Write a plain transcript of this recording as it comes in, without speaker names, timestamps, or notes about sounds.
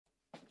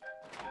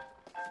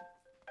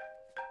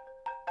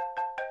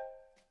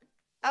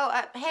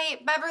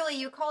Hey, Beverly,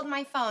 you called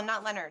my phone,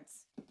 not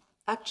Leonard's.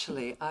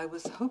 Actually, I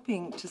was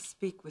hoping to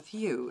speak with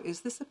you.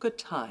 Is this a good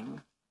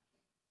time?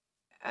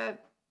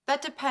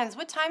 That depends.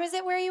 What time is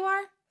it where you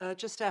are?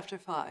 Just after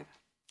 5.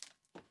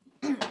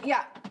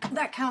 Yeah,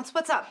 that counts.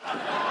 What's up?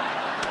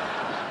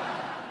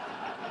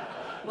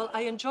 Well,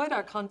 I enjoyed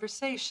our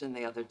conversation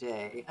the other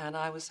day, and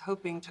I was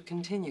hoping to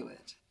continue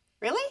it.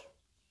 Really?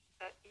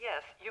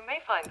 Yes, you may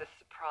find this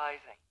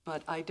surprising,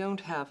 but I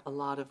don't have a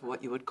lot of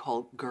what you would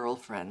call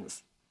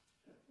girlfriends.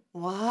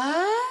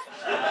 What?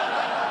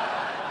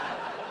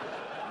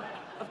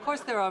 Of course,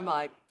 there are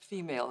my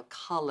female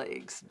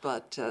colleagues,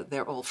 but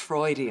they're all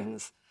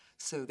Freudians,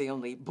 so the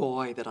only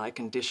boy that I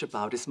can dish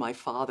about is my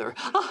father.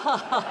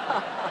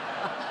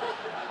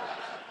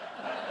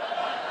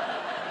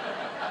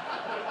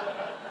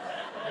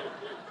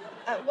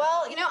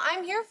 Well,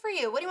 I'm here for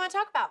you. What do you want to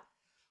talk about?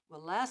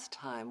 Well, last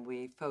time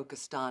we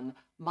focused on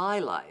my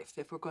life.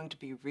 If we're going to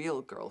be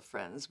real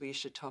girlfriends, we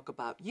should talk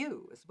about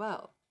you as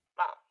well.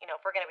 Well,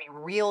 if we're going to be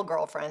real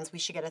girlfriends, we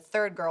should get a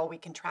third girl we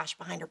can trash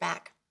behind her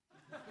back.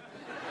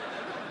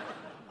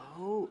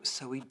 Oh,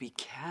 so we'd be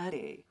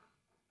catty.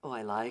 Oh,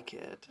 I like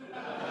it.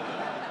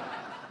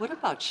 What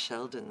about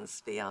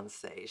Sheldon's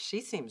fiancée? She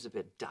seems a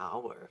bit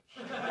dour.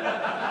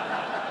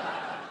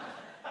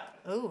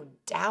 Oh,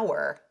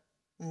 dour.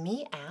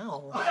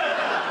 Meow.